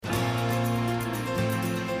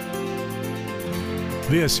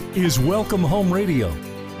This is Welcome Home Radio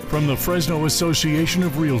from the Fresno Association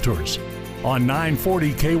of Realtors on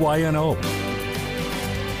 940 KYNO.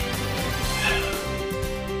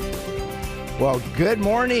 Well, good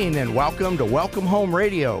morning and welcome to Welcome Home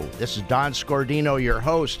Radio. This is Don Scordino, your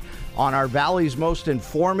host on our Valley's most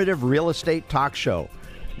informative real estate talk show.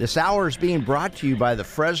 This hour is being brought to you by the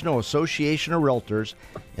Fresno Association of Realtors,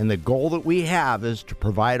 and the goal that we have is to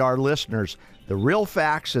provide our listeners the real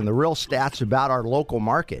facts and the real stats about our local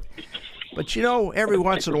market. But you know, every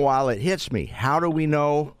once in a while it hits me. How do we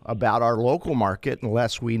know about our local market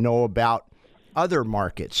unless we know about other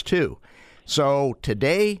markets too? So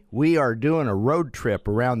today we are doing a road trip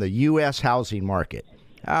around the U.S. housing market.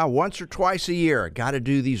 Once or twice a year, I got to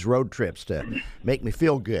do these road trips to make me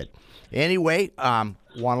feel good. Anyway, want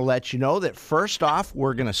to let you know that first off,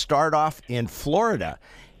 we're going to start off in Florida.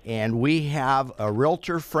 And we have a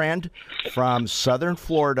realtor friend from Southern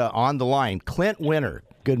Florida on the line, Clint Winter.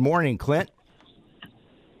 Good morning, Clint.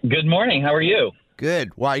 Good morning. How are you?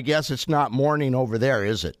 Good. Well, I guess it's not morning over there,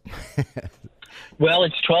 is it? Well,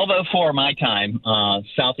 it's 12:04 my time,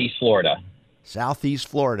 Southeast Florida. Southeast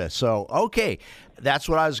Florida. So, okay, that's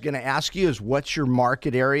what I was going to ask you is what's your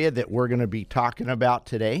market area that we're going to be talking about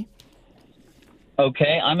today?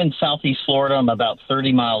 Okay, I'm in Southeast Florida. I'm about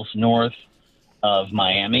 30 miles north of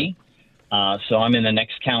Miami. So I'm in the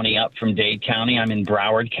next county up from Dade County. I'm in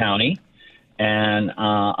Broward County. And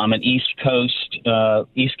I'm an East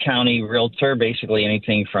County realtor, basically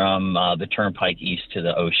anything from the Turnpike east to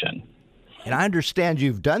the ocean. And I understand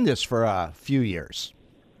you've done this for a few years.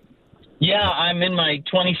 Yeah, I'm in my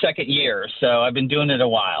 22nd year, so I've been doing it a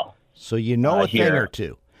while. So you know a thing or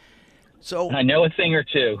two. So I know a thing or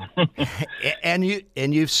two. and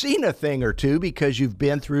you've seen a thing or two because you've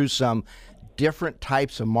been through some different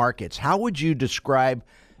types of markets. How would you describe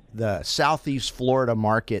the Southeast Florida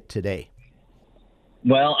market today?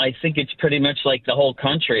 Well, I think it's pretty much like the whole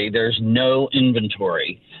country. There's no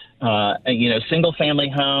inventory.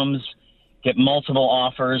 Single-family homes get multiple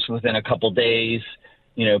offers within a couple days.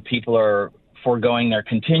 You know, people are foregoing their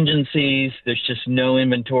contingencies. There's just no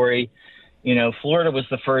inventory. You know, Florida was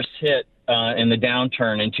the first hit in the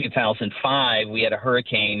downturn in 2005. We had a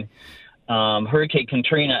hurricane. Hurricane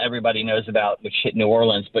Katrina, everybody knows about, which hit New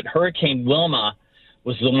Orleans. But Hurricane Wilma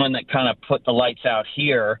was the one that kind of put the lights out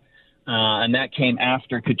here. And that came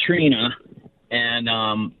after Katrina.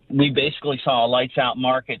 And we basically saw a lights out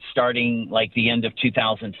market starting like the end of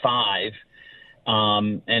 2005.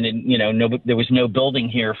 There was no building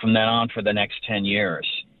here from then on for the next 10 years.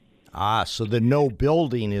 So the no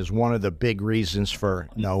building is one of the big reasons for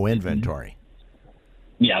no inventory.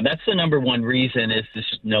 Yeah, that's the number one reason is this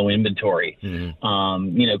no inventory.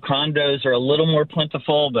 Mm-hmm. Condos are a little more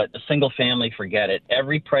plentiful, but a single family, forget it.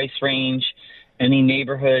 Every price range, any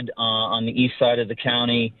neighborhood on the east side of the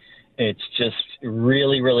county, it's just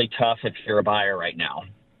really, really tough if you're a buyer right now.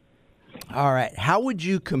 All right. How would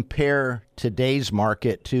you compare today's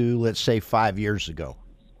market to, let's say, 5 years ago?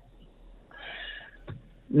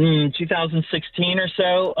 2016 or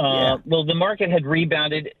so. Yeah. Well, the market had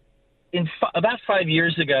rebounded. About 5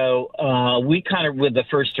 years ago, we kind of were the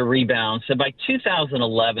first to rebound. So by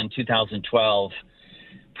 2011, 2012,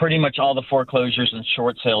 pretty much all the foreclosures and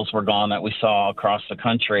short sales were gone that we saw across the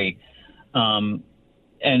country. And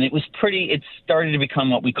it started to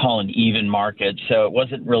become what we call an even market. So it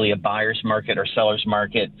wasn't really a buyer's market or seller's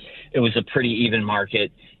market. It was a pretty even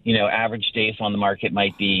market. You know, average days on the market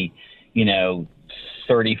might be,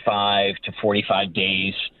 35 to 45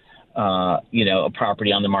 days. A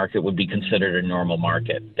property on the market would be considered a normal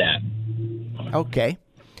market then. Okay.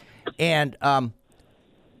 And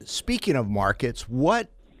speaking of markets, what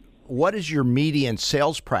is your median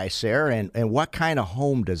sales price there, and what kind of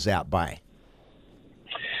home does that buy?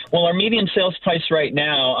 Well, our median sales price right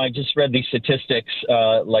now, I just read these statistics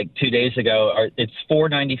like 2 days ago. It's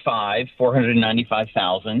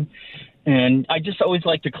 $495,000. And I just always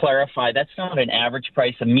like to clarify, that's not an average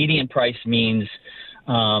price. A median price means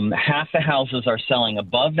half the houses are selling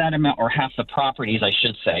above that amount, or half the properties, I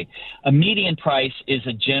should say. A median price is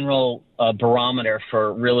a general barometer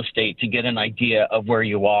for real estate to get an idea of where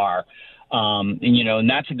you are. And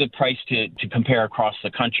that's a good price to compare across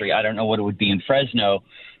the country. I don't know what it would be in Fresno,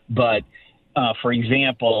 but for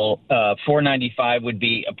example, 495 would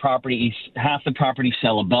be a property, half the properties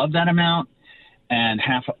sell above that amount, and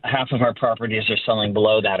half of our properties are selling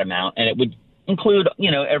below that amount. And it would include,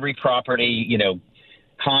 every property,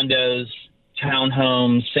 condos,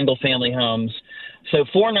 townhomes, single-family homes. So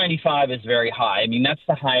 495 is very high. I mean, that's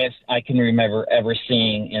the highest I can remember ever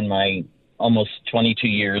seeing in my almost 22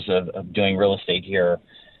 years of doing real estate here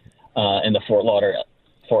in the Fort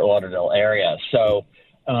Fort Lauderdale area. So,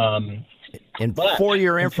 and for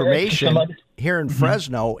your information, here in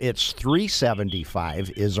Fresno, it's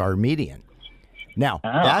 $375 is our median. Now,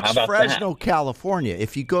 that's Fresno, California.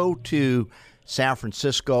 If you go to San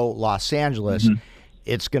Francisco, Los Angeles,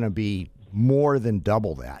 it's going to be more than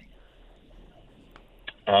double that.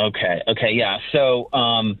 Okay, yeah. So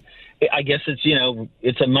I guess it's,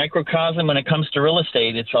 it's a microcosm when it comes to real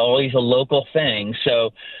estate. It's always a local thing.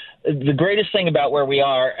 So the greatest thing about where we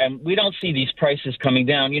are, and we don't see these prices coming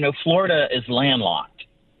down, Florida is landlocked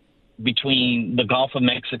between the Gulf of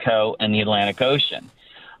Mexico and the Atlantic Ocean.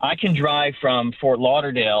 I can drive from Fort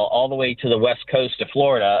Lauderdale all the way to the west coast of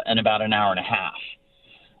Florida in about an hour and a half.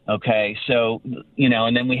 Okay, so,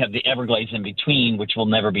 and then we have the Everglades in between, which will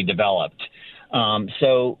never be developed.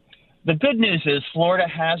 So the good news is Florida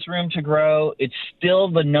has room to grow. It's still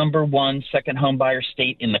the number one second home buyer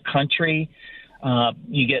state in the country.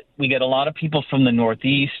 We get a lot of people from the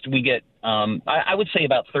Northeast. We get, I would say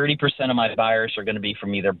about 30% of my buyers are going to be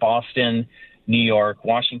from either Boston, New York,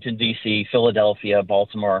 Washington, D.C., Philadelphia,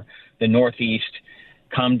 Baltimore, the Northeast,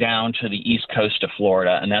 come down to the East Coast of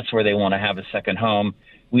Florida, and that's where they want to have a second home.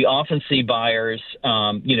 We often see buyers,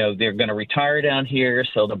 they're going to retire down here,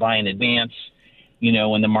 so they'll buy in advance,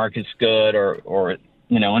 when the market's good or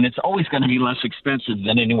and it's always going to be less expensive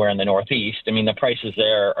than anywhere in the Northeast. I mean, the prices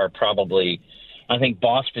there are probably, I think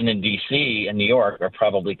Boston and D.C. and New York are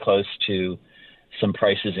probably close to some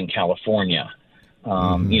prices in California.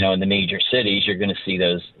 In the major cities, you're going to see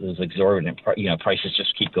those exorbitant, prices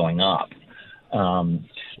just keep going up.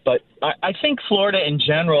 But I think Florida in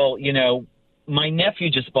general, my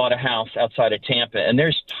nephew just bought a house outside of Tampa, and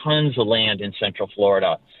there's tons of land in Central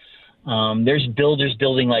Florida. There's builders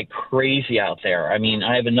building like crazy out there. I mean,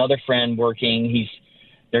 I have another friend working.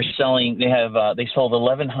 They sold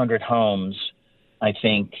 1,100 homes, I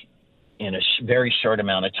think, in a very short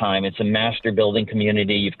amount of time. It's a master building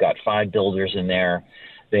community. You've got 5 builders in there.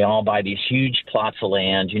 They all buy these huge plots of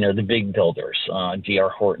land, the big builders. D.R.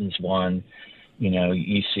 Horton's one.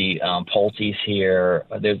 You see Pulte's here.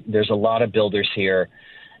 There's a lot of builders here.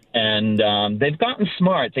 And they've gotten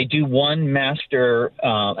smart. They do one master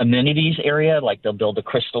amenities area, like they'll build a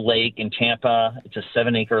Crystal Lake in Tampa. It's a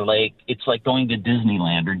 7-acre lake. It's like going to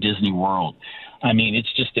Disneyland or Disney World. I mean,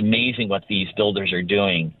 it's just amazing what these builders are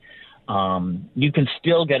doing. You can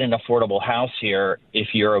still get an affordable house here if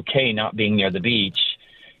you're okay not being near the beach.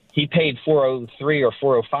 He paid $403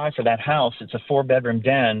 or $405 for that house. It's a 4-bedroom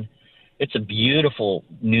den. It's a beautiful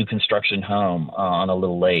new construction home on a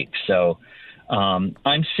little lake. So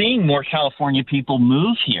I'm seeing more California people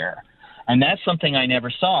move here, and that's something I never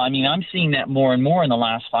saw. I mean, I'm seeing that more and more in the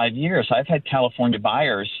last 5 years. I've had California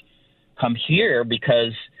buyers come here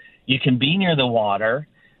because you can be near the water,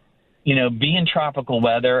 be in tropical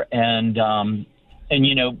weather and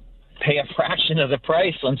pay a fraction of the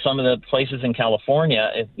price on some of the places in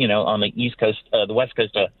California, on the East Coast, the West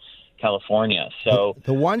Coast of California. So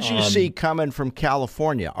the ones you see coming from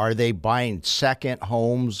California, are they buying second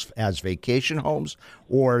homes as vacation homes,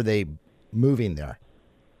 or are they moving there?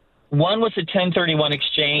 One was a 1031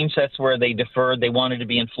 exchange. That's where they deferred. They wanted to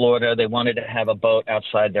be in Florida. They wanted to have a boat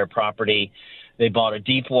outside their property. They bought a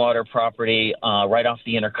deep water property right off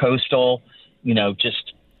the Intercoastal,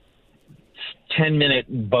 just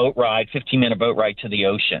 10-minute boat ride, 15-minute boat ride to the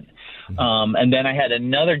ocean. And then I had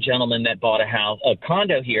another gentleman that bought a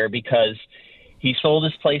condo here because he sold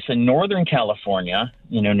his place in Northern California,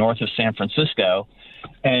 north of San Francisco,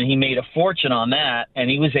 and he made a fortune on that, and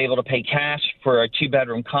he was able to pay cash for a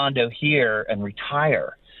 2-bedroom condo here and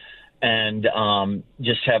retire and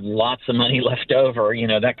just have lots of money left over,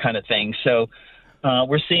 that kind of thing. So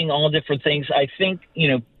we're seeing all different things. I think,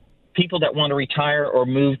 people that want to retire or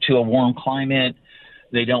move to a warm climate,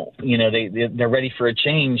 they don't, they're ready for a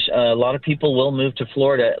change. A lot of people will move to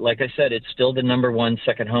Florida. Like I said, it's still the number one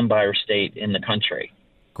second home buyer state in the country.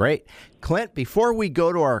 Great. Clint, before we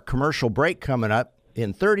go to our commercial break coming up,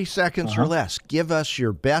 in 30 seconds or less, give us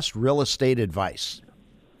your best real estate advice.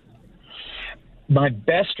 My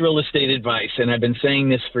best real estate advice, and I've been saying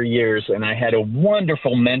this for years, and I had a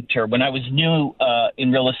wonderful mentor. When I was new in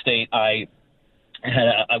real estate, I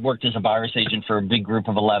worked as a buyer's agent for a big group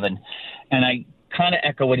of 11, and I kind of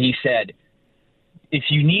echo what he said. If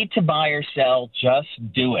you need to buy or sell, just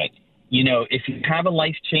do it. If you have a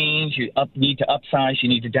life change, you need to upsize, you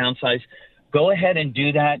need to downsize, go ahead and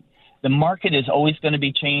do that. The market is always going to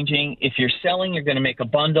be changing. If you're selling, you're going to make a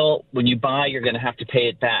bundle. When you buy, you're going to have to pay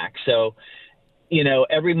it back. So,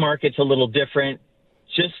 every market's a little different.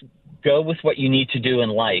 Just go with what you need to do in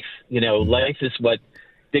life. Life is what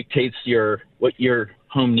dictates what your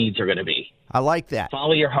home needs are going to be. I like that.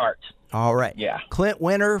 Follow your heart. All right. Yeah. Clint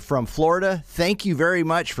Winter from Florida, thank you very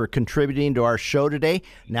much for contributing to our show today.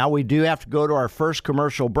 Now we do have to go to our first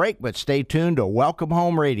commercial break, but stay tuned to Welcome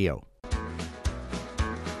Home Radio.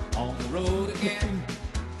 On the road again.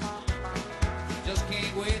 Just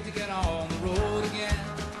can't wait to get on the road again.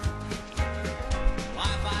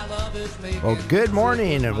 Life I love is making. Well, good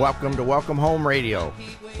morning and welcome to Welcome Home Radio.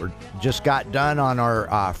 We just got done on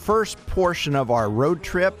our first portion of our road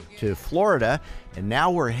trip to Florida, and now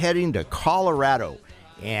we're heading to Colorado.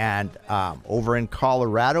 And over in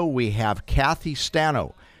Colorado, we have Kathy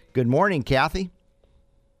Stano. Good morning, Kathy.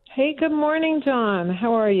 Hey, good morning, Don.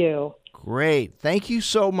 How are you? Great. Thank you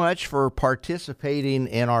so much for participating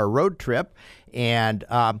in our road trip. And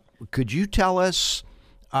could you tell us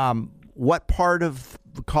what part of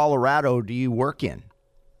Colorado do you work in?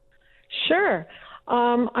 Sure.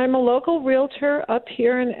 I'm a local realtor up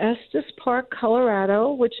here in Estes Park,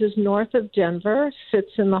 Colorado, which is north of Denver,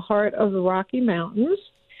 sits in the heart of the Rocky Mountains.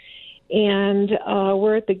 And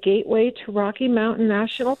we're at the gateway to Rocky Mountain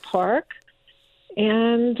National Park.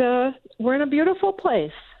 And we're in a beautiful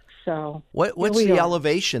place. So what's the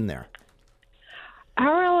elevation there?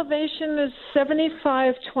 Our elevation is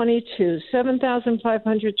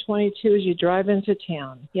 7,522 as you drive into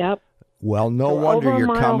town. Yep. Well, no We're wonder over a you're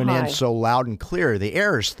mile coming in high. so loud and clear. The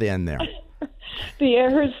air is thin there. The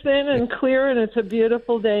air is thin and clear, and it's a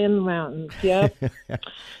beautiful day in the mountains. Yep.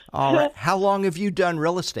 All right. How long have you done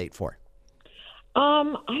real estate for?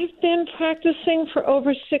 I've been practicing for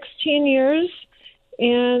over 16 years,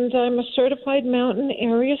 and I'm a certified mountain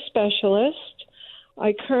area specialist.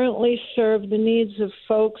 I currently serve the needs of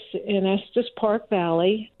folks in Estes Park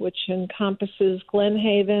Valley, which encompasses Glen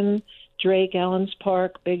Haven, Drake, Allens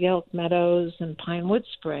Park, Big Elk Meadows, and Pinewood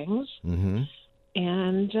Springs. Mm-hmm.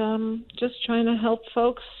 And just trying to help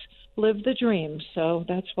folks live the dream. So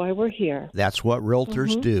that's why we're here. That's what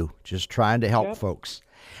realtors do, just trying to help Yep. folks.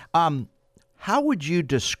 How would you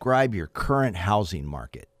describe your current housing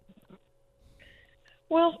market?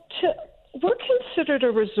 Well, we're considered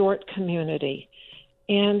a resort community,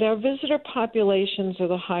 and our visitor populations are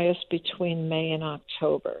the highest between May and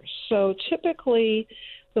October. So typically,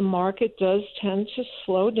 the market does tend to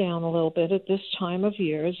slow down a little bit at this time of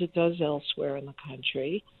year, as it does elsewhere in the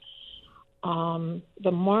country. The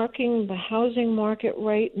housing market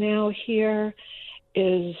right now here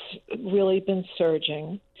is really been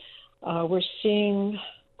surging. We're seeing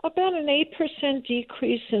about an 8%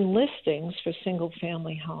 decrease in listings for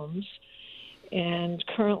single-family homes, and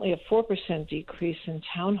currently a 4% decrease in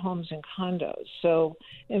townhomes and condos. So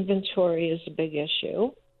inventory is a big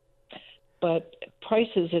issue. But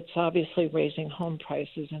prices, it's obviously raising home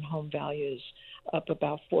prices and home values up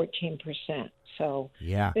about 14%. So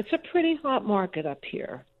Yeah. it's a pretty hot market up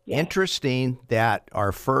here. Yeah. Interesting that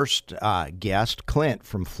our first guest, Clint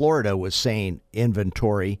from Florida, was saying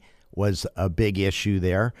inventory was a big issue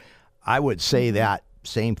there. I would say that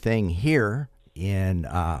same thing here in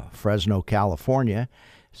Fresno, California,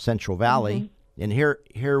 Central Valley. And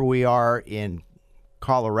here we are in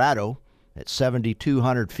Colorado at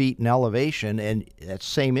 7,200 feet in elevation, and that's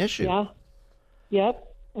the same issue. Yeah. Yep.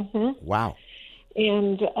 Wow.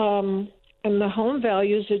 And the home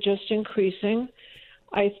values are just increasing.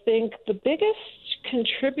 I think the biggest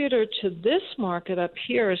contributor to this market up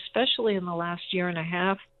here, especially in the last year and a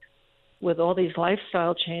half, with all these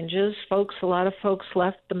lifestyle changes, a lot of folks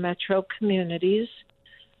left the metro communities.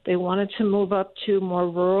 They wanted to move up to more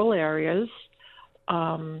rural areas,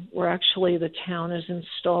 where actually the town is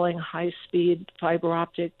installing high-speed fiber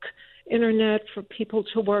optic internet for people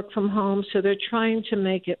to work from home. So they're trying to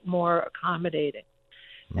make it more accommodating.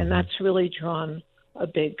 And that's really drawn a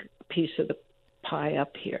big piece of the pie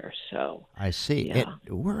up here. So I see. Yeah.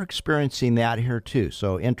 We're experiencing that here too.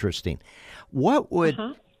 So interesting. What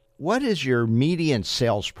is your median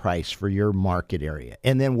sales price for your market area?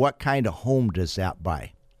 And then what kind of home does that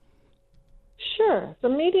buy? Sure. The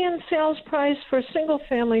median sales price for a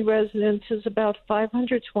single-family residence is about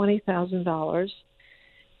 $520,000.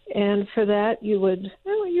 And for that, you would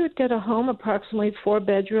get a home approximately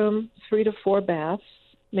 4-bedroom, 3 to 4 baths,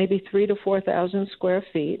 maybe 3,000 to 4,000 square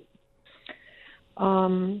feet.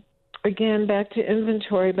 Again, back to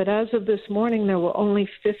inventory, but as of this morning, there were only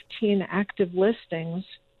 15 active listings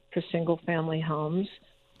for single-family homes,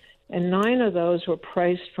 and 9 of those were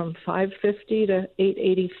priced from $550,000 to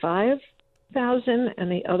 $885,000,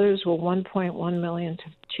 and the others were $1.1 million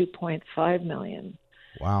to $2.5 million.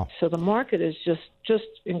 Wow. So the market is just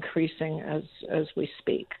increasing as we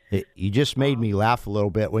speak. You just made me laugh a little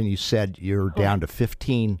bit when you said you're down to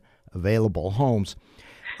 15 available homes.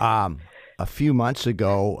 a few months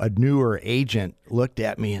ago, a newer agent looked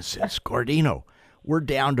at me and said, Scordino, we're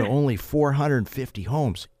down to only 450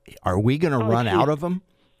 homes. Are we going to run out of them?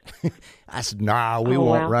 I said, nah, we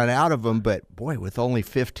won't run out of them. But boy, with only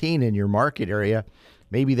 15 in your market area,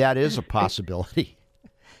 maybe that is a possibility.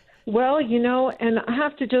 Well, and I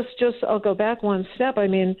have to I'll go back one step. I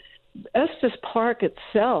mean, Estes Park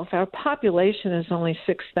itself, our population is only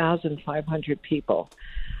 6,500 people.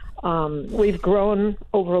 We've grown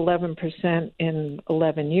over 11% in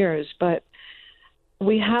 11 years, but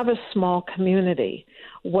we have a small community.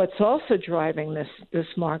 What's also driving this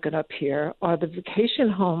market up here are the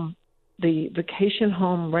vacation home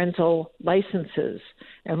rental licenses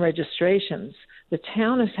and registrations. The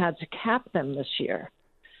town has had to cap them this year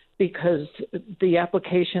because the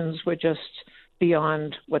applications were just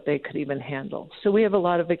beyond what they could even handle. So we have a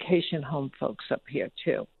lot of vacation home folks up here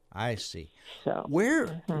too. I see. So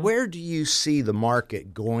where do you see the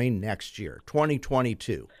market going next year,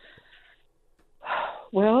 2022?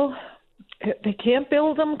 Well, they can't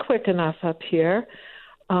build them quick enough up here.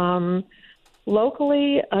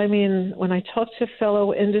 Locally, I mean, when I talk to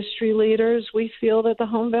fellow industry leaders, we feel that the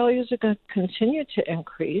home values are going to continue to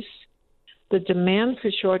increase. The demand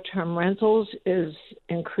for short-term rentals is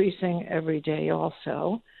increasing every day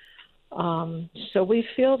also. So we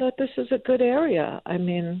feel that this is a good area. I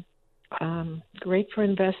mean, great for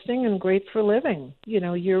investing and great for living,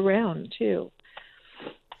 year-round too.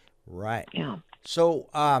 Right. Yeah. So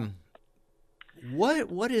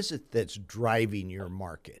what is it that's driving your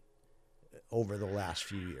market over the last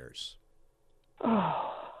few years?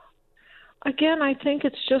 Oh, again, I think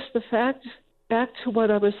it's just the fact, back to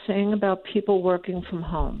what I was saying about people working from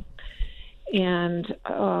home. And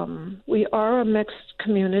we are a mixed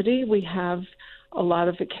community. We have a lot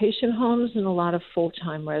of vacation homes and a lot of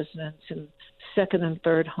full-time residents and second and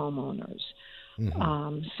third homeowners.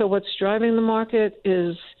 Mm-hmm. So what's driving the market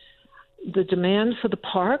is the demand for the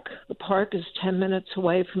park. The park is 10 minutes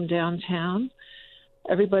away from downtown.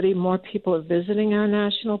 More people are visiting our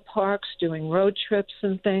national parks, doing road trips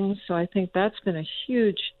and things. So I think that's been a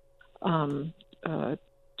huge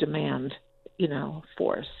demand,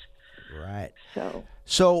 force. Right.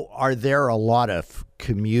 So are there a lot of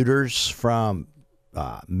commuters from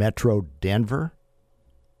Metro Denver?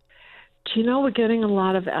 We're getting a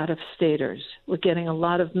lot of out-of-staters. We're getting a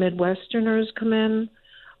lot of Midwesterners come in,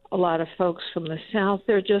 a lot of folks from the South.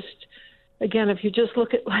 They're just, again, if you just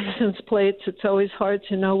look at license plates, it's always hard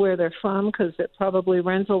to know where they're from because they're probably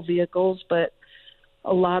rental vehicles, but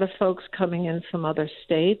a lot of folks coming in from other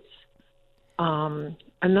states.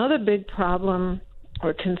 Another big problem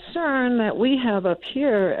or concern that we have up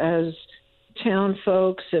here as town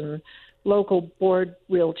folks and local board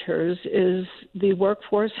realtors is the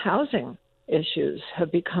workforce housing issues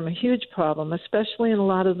have become a huge problem, especially in a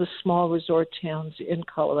lot of the small resort towns in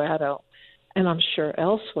Colorado, and I'm sure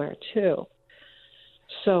elsewhere too.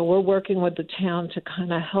 So we're working with the town to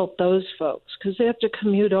kind of help those folks because they have to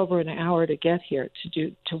commute over an hour to get here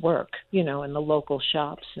to work, in the local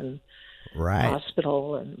shops and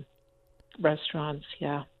hospital and restaurants.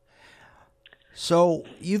 Yeah. So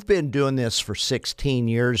you've been doing this for 16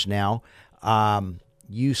 years now.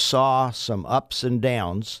 You saw some ups and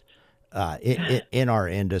downs in our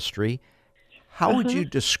industry. How would you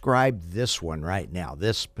describe this one right now,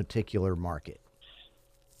 this particular market?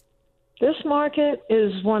 This market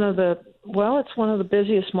is one of the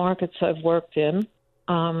busiest markets I've worked in.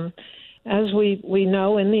 As we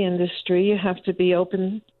know in the industry, you have to be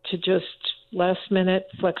open to just last-minute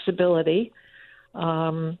flexibility.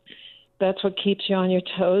 That's what keeps you on your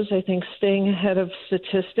toes. I think staying ahead of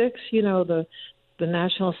statistics, the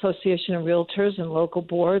National Association of Realtors and local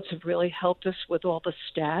boards have really helped us with all the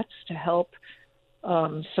stats to help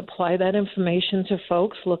supply that information to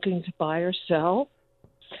folks looking to buy or sell.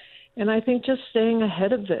 And I think just staying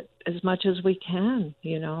ahead of it as much as we can,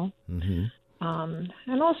 Mm-hmm.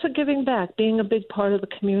 And also giving back, being a big part of the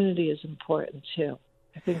community is important too.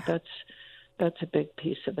 I think that's a big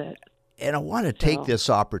piece of it. And I want to take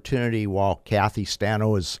this opportunity while Kathy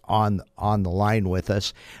Stano is on the line with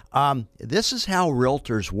us. This is how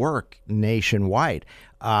realtors work nationwide.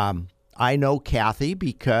 I know Kathy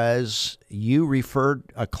because you referred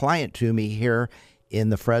a client to me here in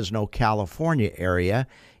the Fresno, California area,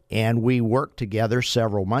 and we worked together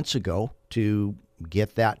several months ago to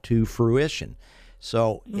get that to fruition.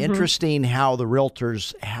 So interesting how the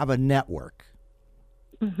realtors have a network.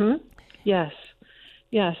 Mm-hmm. Yes.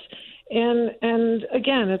 And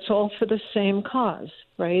again, it's all for the same cause,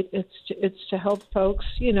 right? It's to help folks,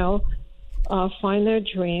 find their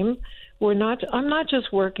dream. I'm not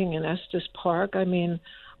just working in Estes Park. I mean,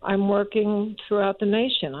 I'm working throughout the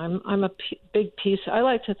nation. I'm a big piece. I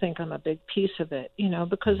like to think I'm a big piece of it,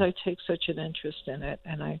 because I take such an interest in it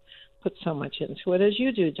and I put so much into it, as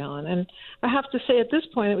you do, Don. And I have to say, at this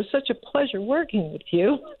point, it was such a pleasure working with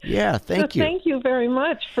you. Yeah, thank you. Thank you very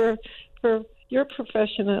much for your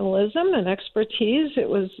professionalism and expertise. It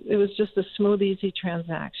was just a smooth, easy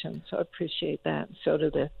transaction. So I appreciate that. So do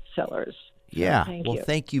the sellers. Yeah.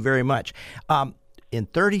 Thank you very much. In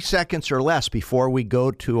 30 seconds or less before we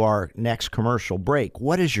go to our next commercial break,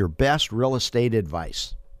 what is your best real estate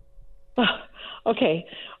advice? Okay.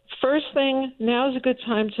 First thing, now is a good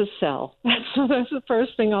time to sell. So that's the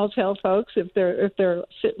first thing I'll tell folks if they're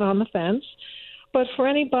sitting on the fence. But for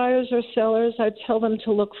any buyers or sellers, I tell them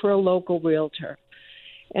to look for a local realtor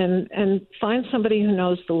and find somebody who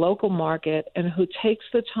knows the local market and who takes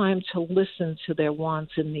the time to listen to their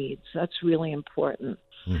wants and needs. That's really important.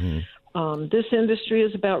 Mm-hmm. This industry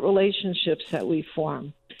is about relationships that we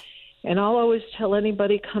form. And I'll always tell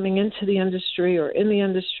anybody coming into the industry or in the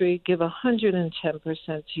industry, give 110%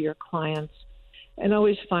 to your clients and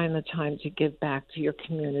always find the time to give back to your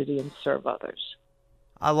community and serve others.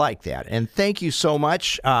 I like that. And thank you so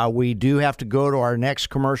much. We do have to go to our next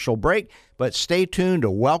commercial break, but stay tuned to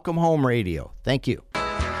Welcome Home Radio. Thank you.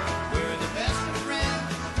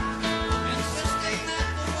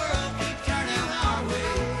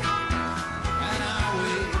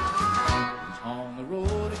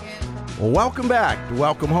 Well, welcome back to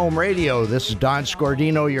Welcome Home Radio. This is Don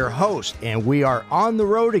Scordino, your host, and we are on the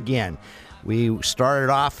road again. We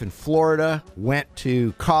started off in Florida, went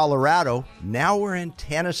to Colorado. Now we're in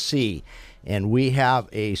Tennessee, and we have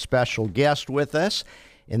a special guest with us,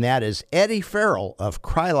 and that is Eddie Farrell of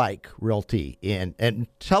Crye-Leike Realty. And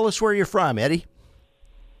tell us where you're from, Eddie.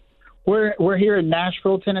 We're here in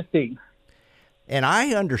Nashville, Tennessee. And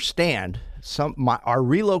I understand our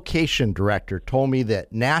relocation director told me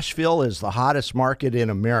that Nashville is the hottest market in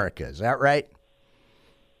America. Is that right?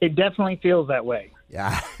 It definitely feels that way.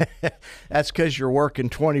 Yeah, that's because you're working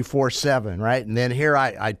 24/7, right? And then here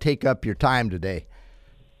I take up your time today.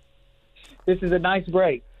 This is a nice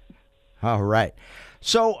break. All right.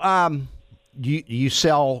 So you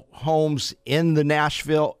sell homes in the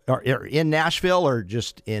Nashville or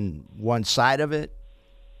just in one side of it?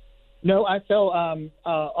 No, I sell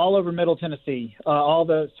all over Middle Tennessee, all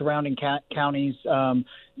the surrounding counties.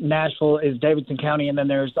 Nashville is Davidson County, and then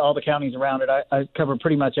there's all the counties around it. I cover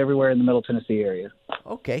pretty much everywhere in the Middle Tennessee area.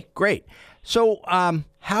 Okay, great. So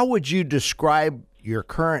how would you describe your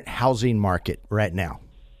current housing market right now?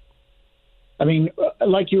 I mean,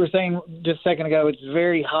 like you were saying just a second ago, it's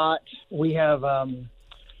very hot. We have the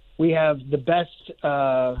best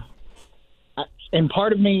and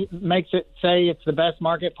part of me makes it say it's the best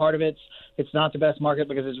market. Part of it's not the best market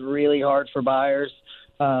because it's really hard for buyers.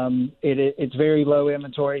 It's very low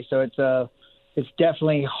inventory, so it's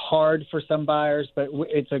definitely hard for some buyers. But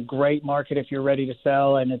it's a great market if you're ready to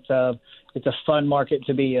sell, and it's a fun market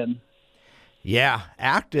to be in. Yeah,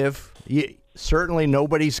 active. Certainly,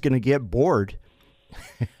 nobody's going to get bored.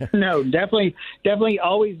 No, definitely,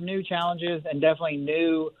 always new challenges and definitely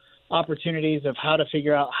new opportunities of how to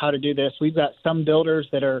figure out how to do this. We've got some builders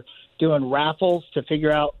that are doing raffles to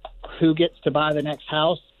figure out who gets to buy the next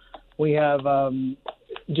house. We have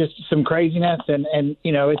just some craziness, and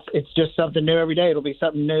it's just something new every day. It'll be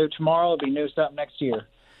something new tomorrow. It'll be new something next year.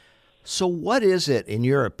 So what is it, in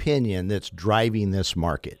your opinion, that's driving this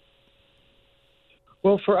market?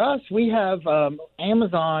 Well, for us, we have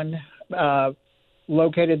Amazon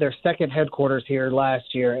located their second headquarters here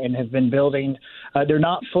last year and have been building. They're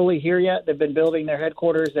not fully here yet. They've been building their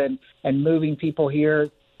headquarters and moving people here.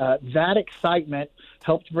 That excitement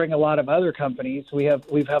helped bring a lot of other companies.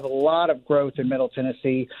 We've had a lot of growth in Middle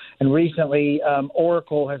Tennessee, and recently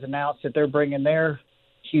Oracle has announced that they're bringing their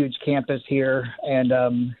huge campus here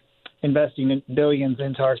and investing billions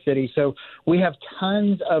into our city. So we have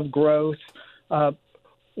tons of growth.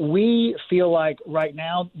 We feel like right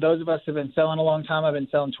now, those of us who have been selling a long time, I've been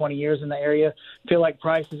selling 20 years in the area, feel like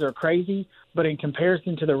prices are crazy. But in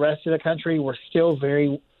comparison to the rest of the country, we're still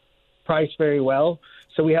priced very well.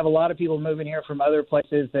 So we have a lot of people moving here from other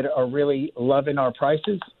places that are really loving our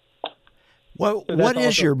prices. Well, so what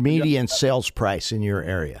is your median sales price in your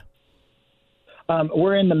area?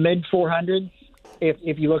 We're in the mid 400s.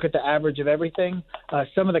 If you look at the average of everything,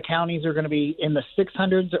 some of the counties are going to be in the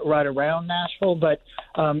 600s, right around Nashville. But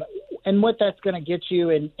and what that's going to get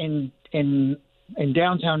you in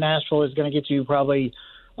downtown Nashville is going to get you probably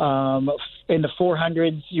in the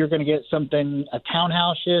 400s. You're going to get something a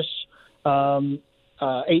townhouse-ish,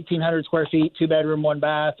 1,800 square feet, 2-bedroom, 1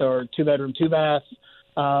 bath, or 2-bedroom, 2 bath.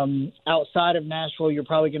 Outside of Nashville, you're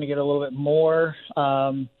probably going to get a little bit more.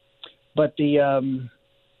 But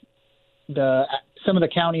some of the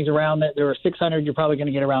counties around that, there are 600, you're probably going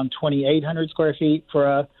to get around 2,800 square feet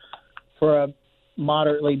for a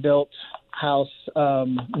moderately built house.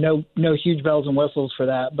 No huge bells and whistles for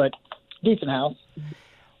that, but decent house.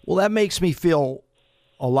 Well, that makes me feel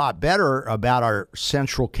a lot better about our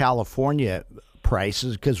Central California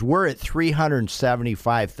prices, because we're at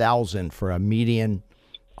 $375,000 for a median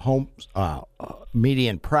home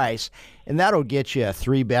median price, and that'll get you a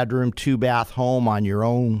 3-bedroom, 2-bath home on your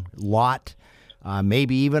own lot,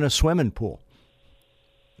 maybe even a swimming pool.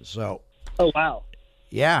 So, oh wow,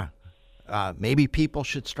 yeah, maybe people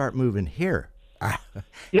should start moving here.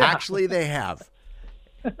 Yeah. Actually, they have.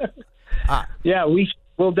 Yeah,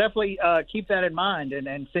 we'll definitely keep that in mind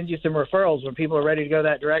and send you some referrals when people are ready to go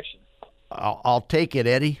that direction. I'll take it,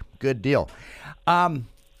 Eddie. Good deal. How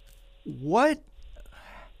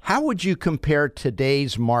would you compare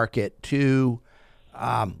today's market to,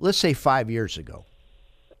 let's say, 5 years ago?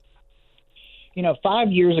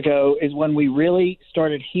 5 years ago is when we really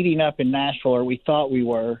started heating up in Nashville, or we thought we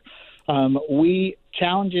were.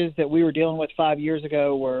 Challenges that we were dealing with 5 years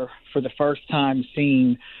ago were, for the first time,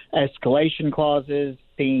 seeing escalation clauses,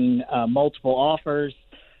 seeing multiple offers,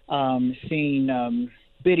 seeing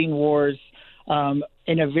bidding wars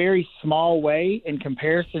in a very small way in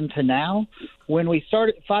comparison to now. When we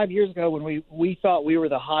started 5 years ago, when we thought we were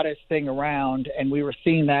the hottest thing around, and we were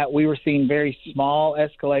seeing very small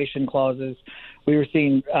escalation clauses. We were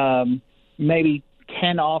seeing maybe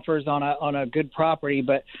 10 offers on a good property,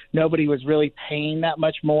 but nobody was really paying that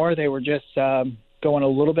much more. They were just going a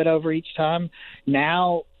little bit over each time.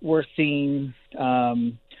 Now we're seeing,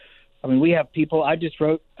 we have people. I just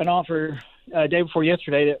wrote an offer day before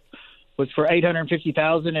yesterday that was for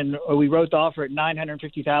 $850,000, and we wrote the offer at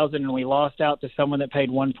 $950,000, and we lost out to someone that paid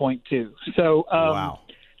 $1.2. So wow.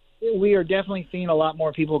 We are definitely seeing a lot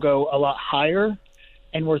more people go a lot higher,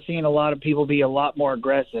 and we're seeing a lot of people be a lot more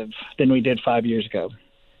aggressive than we did 5 years ago.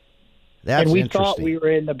 That's and we interesting. thought we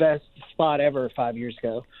were in the best spot ever 5 years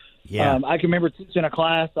ago. Yeah. I can remember teaching a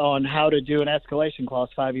class on how to do an escalation clause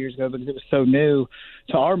 5 years ago because it was so new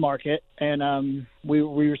to our market. And we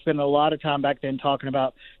were spending a lot of time back then talking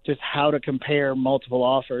about just how to compare multiple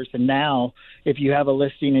offers. And now if you have a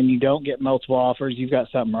listing and you don't get multiple offers, you've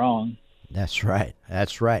got something wrong. That's right.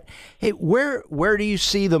 That's right. Hey, where do you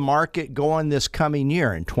see the market going this coming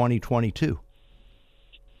year in 2022?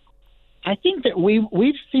 I think that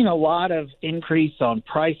we've seen a lot of increase on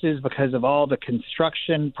prices because of all the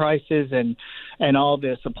construction prices and all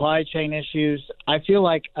the supply chain issues. I feel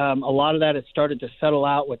like a lot of that has started to settle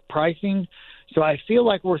out with pricing. So I feel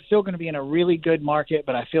like we're still going to be in a really good market,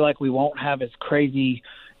 but I feel like we won't have as crazy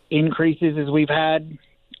increases as we've had.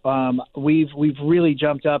 We've really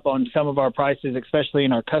jumped up on some of our prices, especially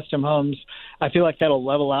in our custom homes. I feel like that'll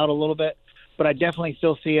level out a little bit. But I definitely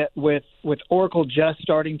still see it with Oracle just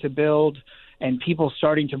starting to build and people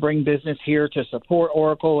starting to bring business here to support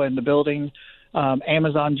Oracle and the building.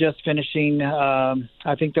 Amazon just finishing.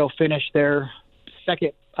 I think they'll finish their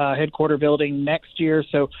second headquarter building next year.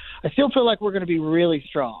 So I still feel like we're going to be really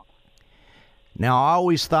strong. Now, I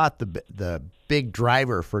always thought the big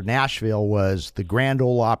driver for Nashville was the Grand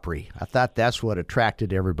Ole Opry. I thought that's what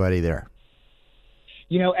attracted everybody there.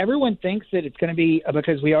 Everyone thinks that it's going to be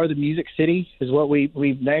because we are the Music City is what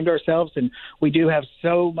we've named ourselves, and we do have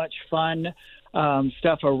so much fun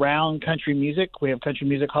stuff around country music. We have Country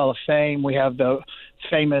Music Hall of Fame. We have the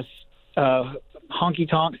famous honky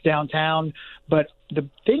tonks downtown. But the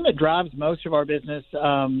thing that drives most of our business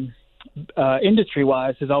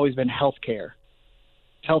industry-wise has always been healthcare.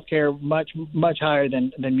 Healthcare much, much higher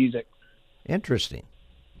than music. Interesting.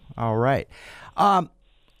 All right.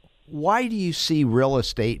 Why do you see real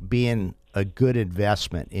estate being a good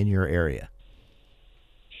investment in your area?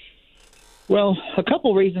 Well, a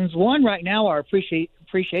couple reasons. One, right now our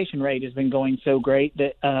appreciation rate has been going so great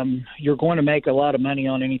that you're going to make a lot of money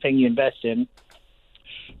on anything you invest in.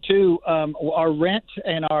 Two, our rent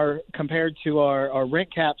and compared to our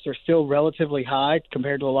rent caps are still relatively high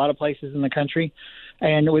compared to a lot of places in the country.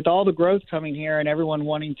 And with all the growth coming here and everyone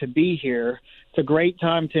wanting to be here, it's a great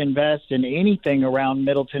time to invest in anything around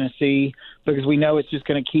Middle Tennessee because we know it's just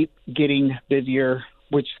going to keep getting busier,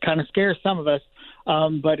 which kind of scares some of us.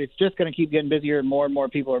 But it's just going to keep getting busier and more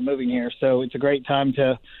people are moving here. So it's a great time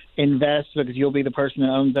to invest because you'll be the person that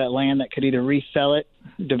owns that land that could either resell it,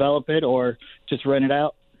 develop it, or just rent it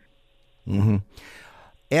out. Mm-hmm.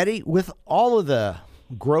 Eddie, with all of the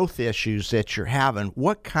growth issues that you're having,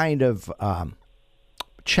 what kind of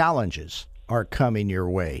challenges are coming your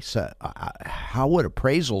way? So how would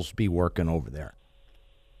appraisals be working over there?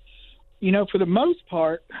 For the most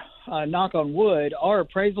part, knock on wood, our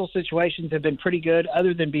appraisal situations have been pretty good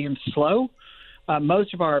other than being slow.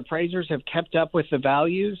 Most of our appraisers have kept up with the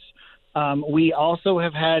values. We also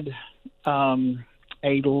have had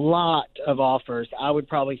a lot of offers. I would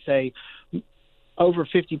probably say over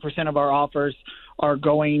 50% of our offers are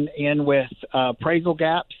going in with appraisal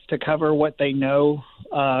gaps to cover what they know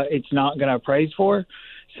it's not going to appraise for.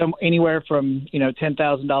 Some anywhere from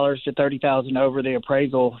 $10,000 to $30,000 over the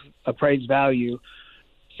appraised value.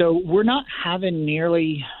 So we're not having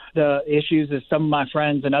nearly the issues as some of my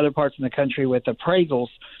friends in other parts of the country with appraisals.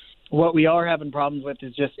 What we are having problems with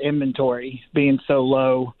is just inventory being so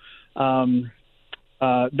low.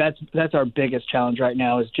 That's our biggest challenge right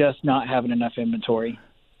now, is just not having enough inventory.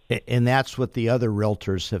 And that's what the other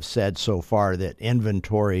realtors have said so far, that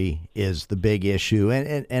inventory is the big issue.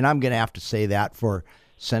 And I'm going to have to say that for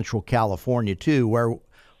Central California too, where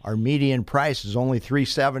our median price is only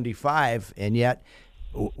 $375, and yet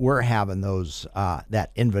we're having those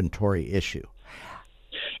that inventory issue.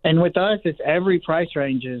 And with us, it's every price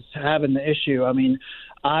range is having the issue. I mean,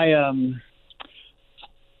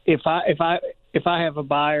 if I have a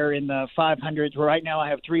buyer in the 500s, right now I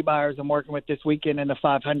have 3 buyers I'm working with this weekend in the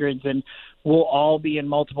 500s, and we'll all be in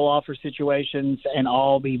multiple offer situations and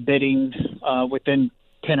all be bidding within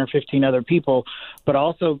 10 or 15 other people. But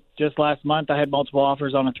also just last month I had multiple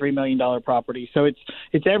offers on a $3 million property. So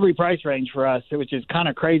it's every price range for us, which is kind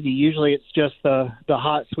of crazy. Usually it's just the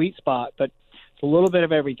hot sweet spot, but it's a little bit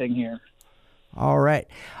of everything here. All right.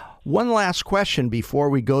 One last question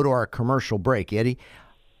before we go to our commercial break, Eddie.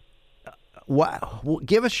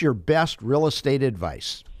 Give us your best real estate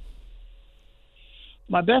advice.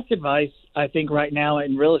 My best advice, I think, right now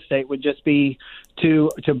in real estate would just be to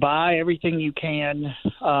buy everything you can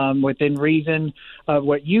within reason of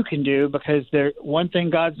what you can do, because one thing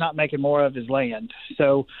God's not making more of is land.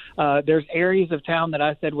 So there's areas of town that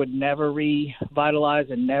I said would never revitalize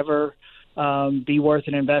and never be worth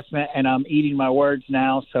an investment, and I'm eating my words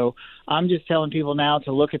now. So I'm just telling people now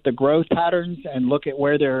to look at the growth patterns and look at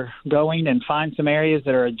where they're going and find some areas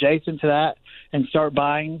that are adjacent to that and start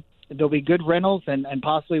buying. There'll be good rentals and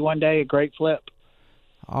possibly one day a great flip.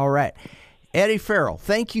 All right. Eddie Farrell,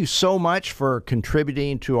 thank you so much for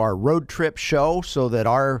contributing to our road trip show so that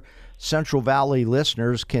our Central Valley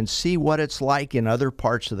listeners can see what it's like in other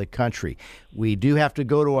parts of the country. We do have to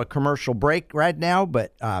go to a commercial break right now,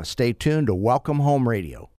 but stay tuned to Welcome Home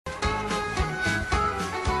Radio.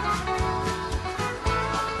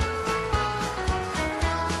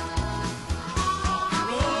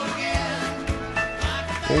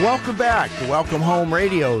 Well, welcome back to Welcome Home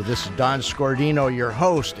Radio. This is Don Scordino, your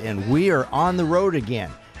host, and we are on the road again.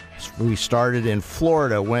 We started in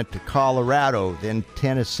Florida, went to Colorado, then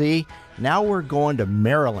Tennessee. Now we're going to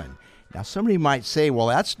Maryland. Now somebody might say, well,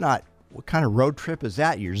 that's not, what kind of road trip is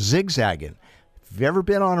that? You're zigzagging. If you've ever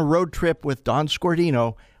been on a road trip with Don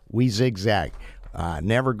Scordino, we zigzag.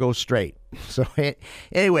 Never go straight. So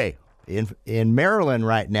anyway, in Maryland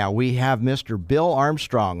right now, we have Mr. Bill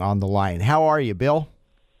Armstrong on the line. How are you, Bill?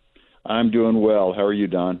 I'm doing well. How are you,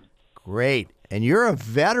 Don? Great. And you're a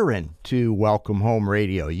veteran to Welcome Home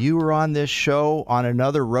Radio. You were on this show on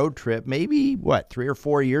another road trip, maybe, 3 or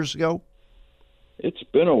 4 years ago? It's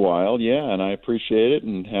been a while, yeah, and I appreciate it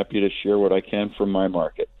and happy to share what I can from my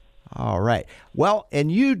market. All right. Well,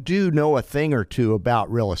 and you do know a thing or two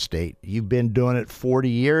about real estate. You've been doing it 40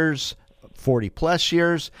 years, 40-plus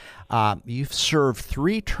years. You've served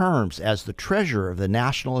 3 terms as the treasurer of the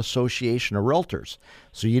National Association of Realtors.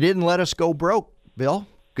 So you didn't let us go broke, Bill.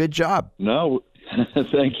 Good job. No,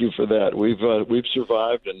 thank you for that. We've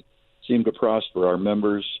survived and seem to prosper. Our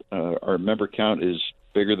member count is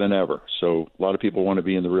bigger than ever. So a lot of people want to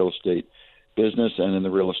be in the real estate business and in the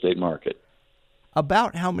real estate market.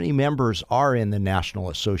 About how many members are in the National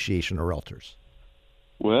Association of Realtors?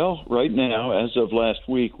 Well, right now, as of last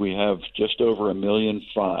week, we have just over 1.5 million.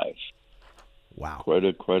 Wow.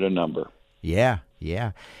 Quite a number. Yeah.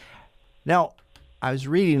 Now, I was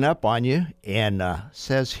reading up on you, and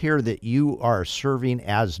says here that you are serving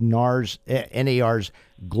as NAR's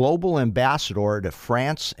global ambassador to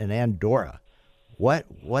France and Andorra. What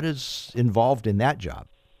is involved in that job?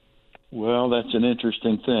 Well, that's an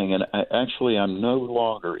interesting thing, and I'm no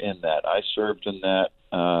longer in that. I served in that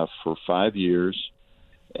for 5 years,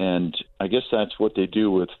 and I guess that's what they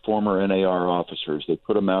do with former NAR officers. They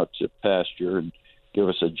put them out to pasture and give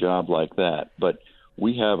us a job like that. But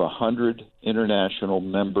we have 100 international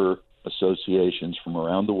member associations from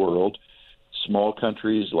around the world, small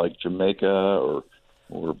countries like Jamaica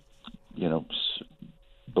or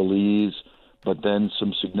Belize, but then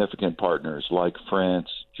some significant partners like France,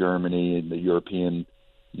 Germany, and the European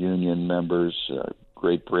Union members,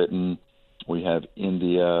 Great Britain, we have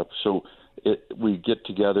India. So we get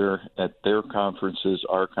together at their conferences,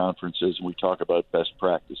 our conferences, and we talk about best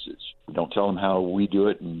practices. We don't tell them how we do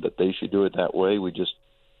it and that they should do it that way. We just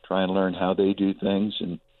try and learn how they do things,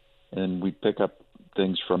 and we pick up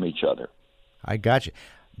things from each other. I got you.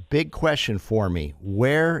 Big question for me.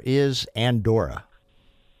 Where is Andorra?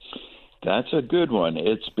 That's a good one.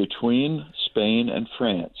 It's between Spain and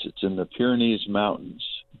France. It's in the Pyrenees Mountains.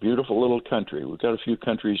 Beautiful little country. We've got a few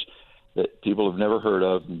countries that people have never heard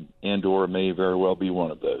of, and Andorra may very well be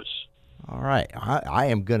one of those. All right. I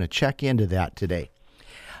am going to check into that today.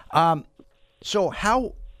 So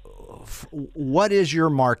what is your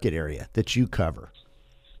market area that you cover?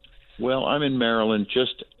 Well, I'm in Maryland,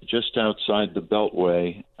 just outside the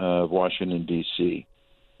Beltway of Washington, D.C.,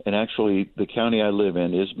 and actually, the county I live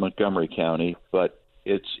in is Montgomery County, but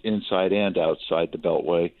it's inside and outside the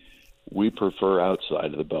Beltway. We prefer outside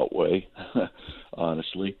of the Beltway,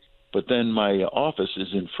 honestly. But then my office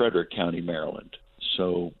is in Frederick County, Maryland.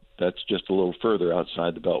 So that's just a little further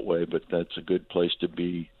outside the Beltway, but that's a good place to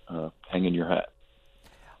be hanging your hat.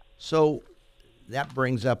 So that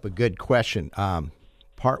brings up a good question.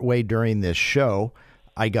 Partway during this show,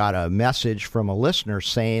 I got a message from a listener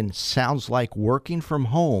saying, sounds like working from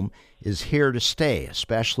home is here to stay,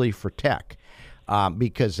 especially for tech,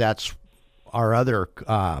 because that's our other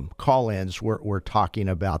call-ins. We're talking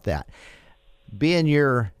about that. Being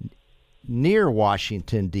you're near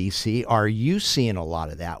Washington, D.C., are you seeing a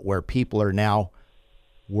lot of that where people are now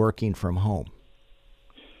working from home?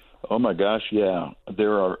 Oh, my gosh, yeah.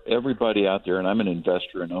 There are everybody out there, and I'm an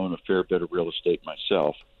investor and own a fair bit of real estate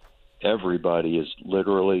myself.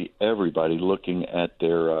 Literally everybody looking at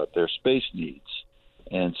their space needs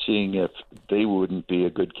and seeing if they wouldn't be a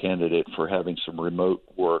good candidate for having some remote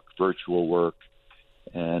work, virtual work,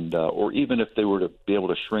 and or even if they were to be able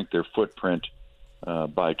to shrink their footprint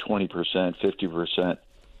by 20%,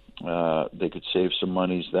 50%, they could save some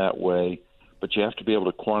monies that way. But you have to be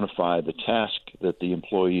able to quantify the task that the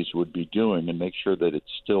employees would be doing and make sure that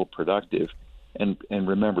it's still productive. And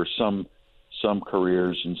remember, some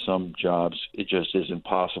careers and some jobs, it just isn't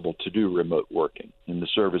possible to do remote working in the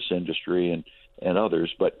service industry and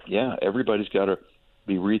others. But, yeah, everybody's got to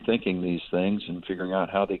be rethinking these things and figuring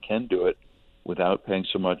out how they can do it without paying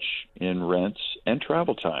so much in rents and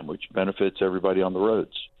travel time, which benefits everybody on the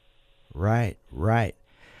roads. Right.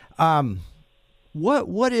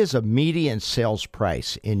 What is a median sales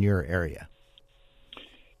price in your area?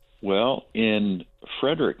 Well, in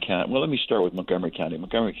Frederick County, let me start with Montgomery County.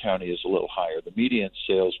 Montgomery County is a little higher. The median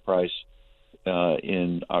sales price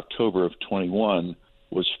in October of 21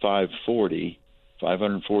 was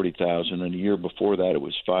 $540,000, and a year before that it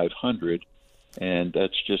was $500,000, and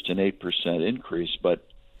that's just an 8% increase. But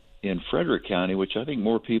in Frederick County, which I think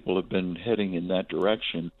more people have been heading in that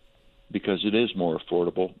direction because it is more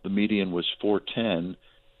affordable, the median was $410,000.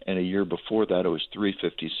 And a year before that, it was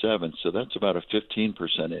 $357,000. So that's about a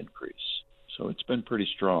 15% increase. So it's been pretty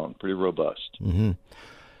strong, pretty robust. Mm-hmm.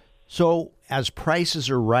 So as prices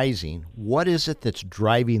are rising, what is it that's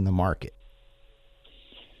driving the market?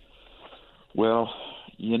 Well,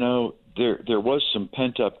 there was some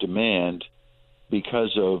pent-up demand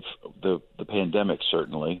because of the pandemic,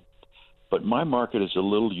 certainly. But my market is a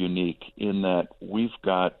little unique in that we've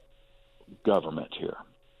got government here,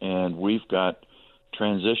 and we've got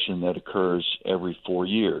transition that occurs every 4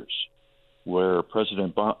 years. Where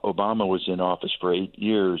President Obama was in office for 8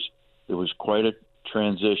 years, there was quite a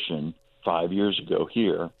transition 5 years ago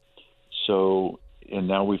here. So, and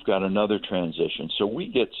now we've got another transition. So we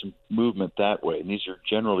get some movement that way. And these are,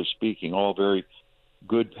 generally speaking, all very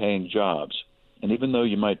good paying jobs. And even though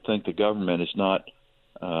you might think the government is not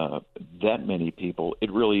that many people, it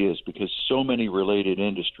really is, because so many related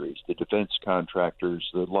industries, the defense contractors,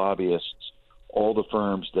 the lobbyists, all the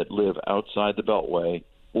firms that live outside the Beltway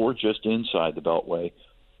or just inside the Beltway,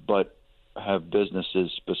 but have businesses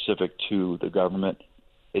specific to the government,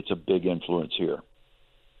 it's a big influence here.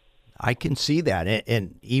 I can see that.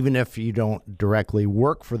 And even if you don't directly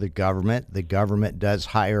work for the government does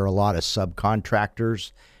hire a lot of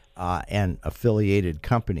subcontractors and affiliated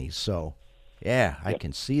companies. So, yeah, I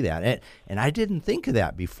can see that. And I didn't think of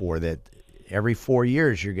that before, that every 4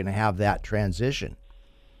 years you're going to have that transition.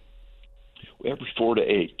 Every 4 to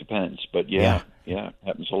 8, depends. But, yeah, it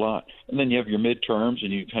happens a lot. And then you have your midterms,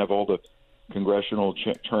 and you have all the congressional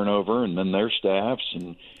turnover, and then their staffs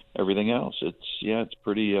and everything else. It's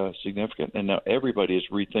pretty significant. And now everybody is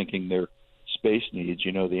rethinking their space needs.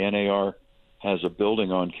 The NAR has a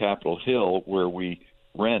building on Capitol Hill where we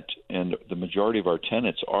rent, and the majority of our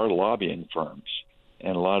tenants are lobbying firms.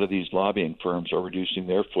 and a lot of these lobbying firms are reducing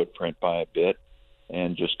their footprint by a bit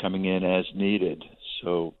and just coming in as needed.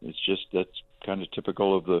 So that's kind of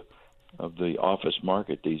typical of the office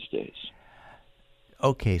market these days.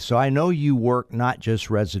 Okay, so I know you work not just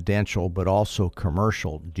residential, but also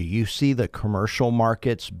commercial. Do you see the commercial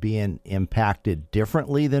markets being impacted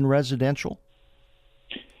differently than residential?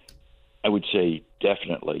 I would say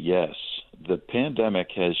definitely, yes. The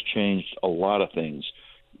pandemic has changed a lot of things.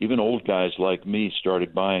 Even old guys like me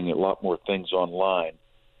started buying a lot more things online.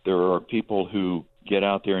 There are people who get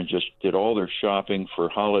out there and just did all their shopping for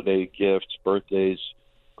holiday gifts, birthdays,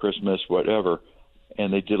 Christmas, whatever,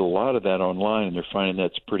 and they did a lot of that online, and they're finding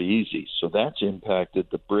that's pretty easy. So that's impacted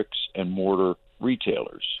the bricks and mortar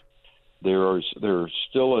retailers. There's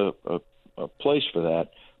still a place for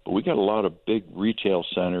that, but we got a lot of big retail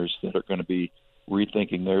centers that are going to be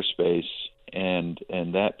rethinking their space, and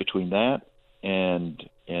that between that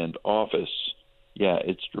and office, yeah,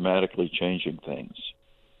 it's dramatically changing things.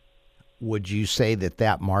 Would you say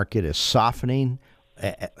that market is softening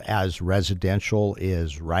as residential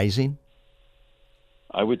is rising?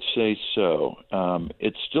 I would say so.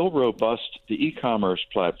 It's still robust. The e-commerce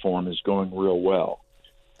platform is going real well.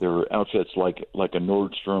 There are outfits like a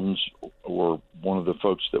Nordstrom's, or one of the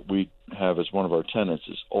folks that we have as one of our tenants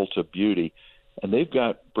is Ulta Beauty, and they've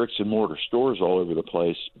got bricks and mortar stores all over the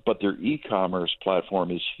place, but their e-commerce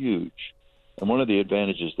platform is huge. And one of the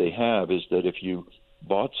advantages they have is that if you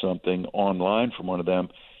bought something online from one of them,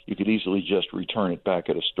 you could easily just return it back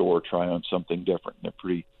at a store, try on something different. They're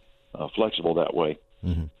pretty flexible that way.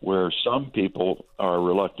 Mm-hmm. Where some people are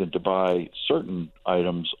reluctant to buy certain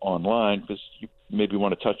items online because you maybe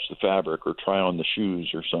want to touch the fabric or try on the shoes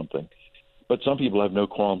or something. But some people have no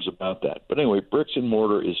qualms about that. But anyway, bricks and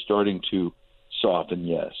mortar is starting to soften,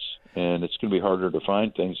 yes. And it's going to be harder to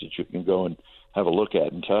find things that you can go and have a look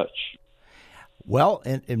at and touch. Well,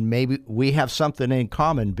 and maybe we have something in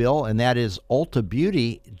common, Bill, and that is Ulta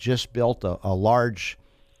Beauty just built a large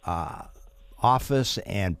office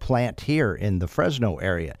and plant here in the Fresno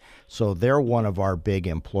area. So they're one of our big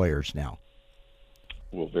employers now.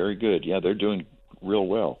 Well, very good. Yeah, they're doing real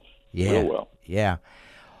well. Yeah. Real well. Yeah.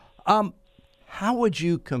 How would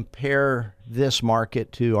you compare this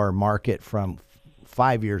market to our market from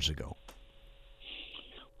 5 years ago?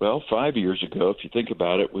 Well, 5 years ago, if you think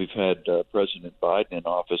about it, we've had President Biden in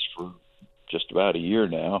office for just about a year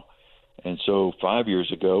now. And so 5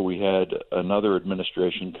 years ago, we had another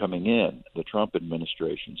administration coming in, the Trump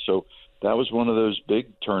administration. So that was one of those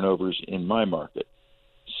big turnovers in my market.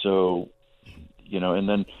 So, and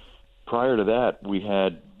then prior to that, we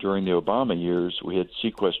had, during the Obama years, we had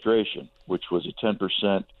sequestration, which was a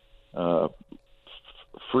 10%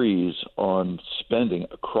 freeze on spending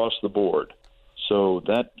across the board. So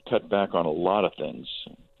that cut back on a lot of things,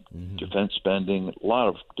 defense spending, a lot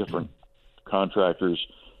of different contractors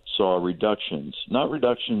saw reductions, not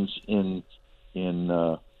reductions in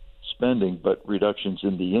spending, but reductions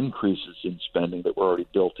in the increases in spending that were already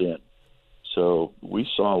built in. So we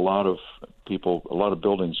saw a lot of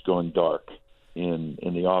buildings going dark in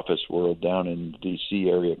the office world down in the D.C.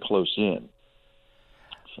 area close in.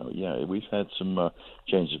 So, yeah, we've had some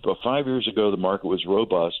changes. But 5 years ago, the market was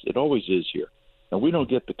robust. It always is here. And we don't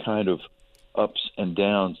get the kind of ups and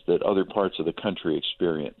downs that other parts of the country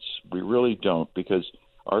experience. We really don't, because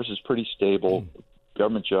ours is pretty stable.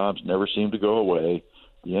 Government jobs never seem to go away.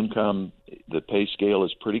 The income, the pay scale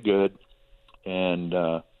is pretty good, and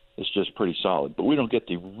it's just pretty solid. But we don't get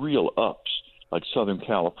the real ups like Southern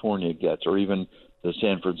California gets, or even the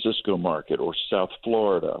San Francisco market or South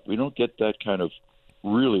Florida. We don't get that kind of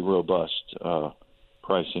really robust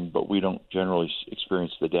pricing, but we don't generally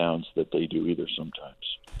experience the downs that they do either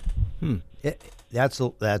sometimes.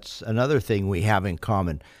 That's another thing we have in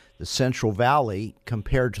common. The Central Valley,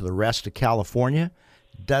 compared to the rest of California,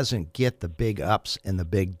 doesn't get the big ups and the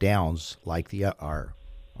big downs like our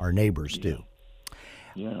neighbors do.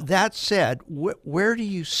 Yeah. That said, where do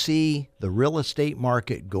you see the real estate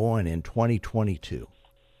market going in 2022?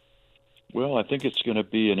 Well, I think it's going to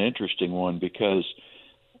be an interesting one, because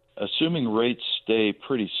assuming rates stay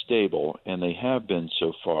pretty stable, and they have been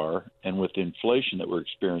so far, and with the inflation that we're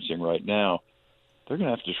experiencing right now, they're going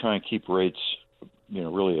to have to try and keep rates,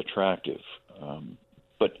 really attractive.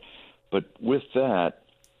 But with that,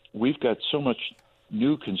 we've got so much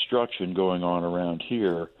new construction going on around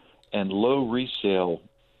here and low resale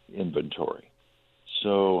inventory.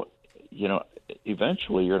 So,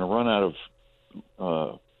 eventually you're going to run out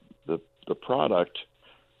of the product,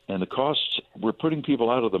 and the costs. We're putting people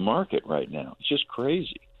out of the market right now. It's just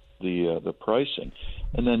crazy, the pricing.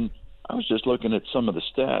 And then I was just looking at some of the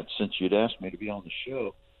stats since you'd asked me to be on the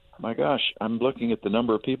show. my gosh, I'm looking at the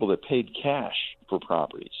number of people that paid cash for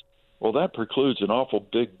properties. Well, that precludes an awful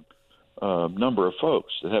big number of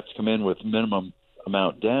folks that have to come in with minimum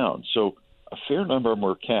amount down. So a fair number of them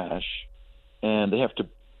were cash, and they have to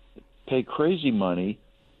pay crazy money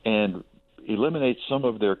and eliminate some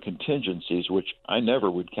of their contingencies, which I never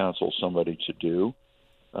would counsel somebody to do.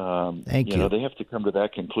 Thank you. They have to come to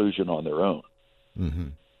that conclusion on their own. Mm-hmm.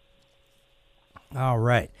 All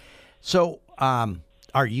right. So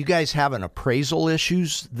are you guys having appraisal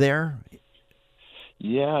issues there?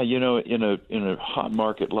 Yeah, in a hot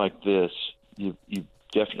market like this, you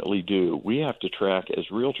definitely do. We have to track, as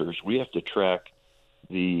realtors,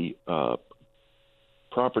 the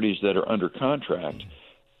properties that are under contract,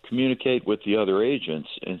 communicate with the other agents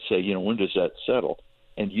and say, when does that settle?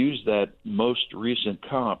 And use that most recent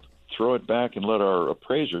comp, throw it back and let our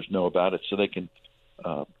appraisers know about it so they can,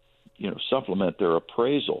 supplement their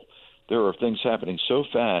appraisal. There are things happening so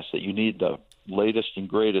fast that you need the latest and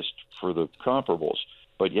greatest for the comparables.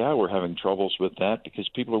 But yeah, we're having troubles with that because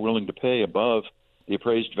people are willing to pay above the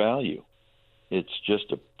appraised value. It's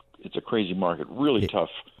a crazy market, really tough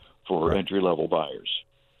for entry-level buyers.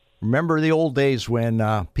 Remember the old days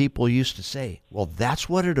when people used to say, well, that's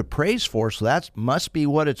what it appraised for, so that must be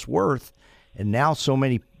what it's worth. And now so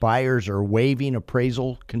many buyers are waiving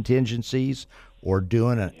appraisal contingencies or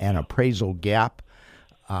doing an appraisal gap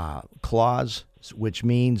clause, which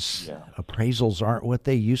means appraisals aren't what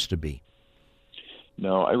they used to be.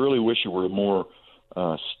 No, I really wish it were a more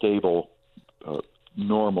stable,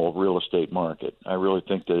 normal real estate market. I really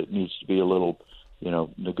think that it needs to be a little,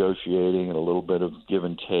 negotiating and a little bit of give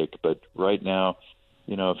and take. But right now,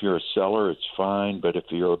 if you're a seller, it's fine. But if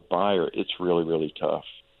you're a buyer, it's really, really tough.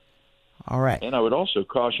 All right. And I would also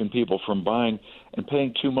caution people from buying and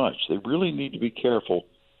paying too much. They really need to be careful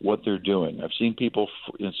what they're doing. I've seen people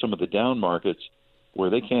in some of the down markets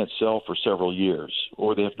where they can't sell for several years,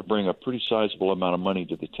 or they have to bring a pretty sizable amount of money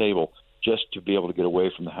to the table just to be able to get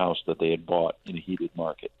away from the house that they had bought in a heated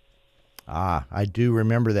market. I do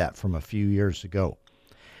remember that from a few years ago.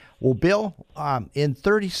 Well, Bill, in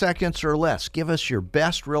 30 seconds or less, give us your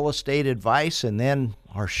best real estate advice, and then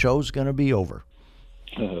our show's going to be over.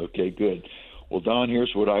 Okay, good. Well, Don,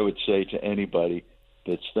 here's what I would say to anybody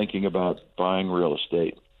that's thinking about buying real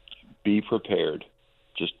estate. Be prepared.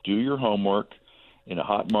 Just do your homework. In a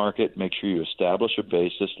hot market, make sure you establish a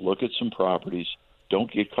basis, look at some properties.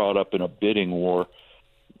 Don't get caught up in a bidding war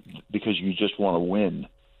because you just want to win.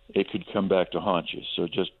 It could come back to haunt you. So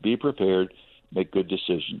just be prepared, make good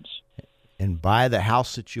decisions. And buy the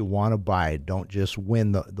house that you want to buy. Don't just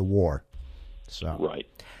win the war. So right.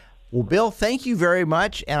 Well, Bill, thank you very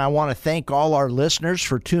much, and I want to thank all our listeners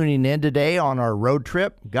for tuning in today on our road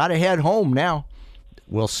trip. Got to head home now.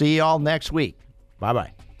 We'll see you all next week.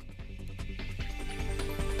 Bye-bye.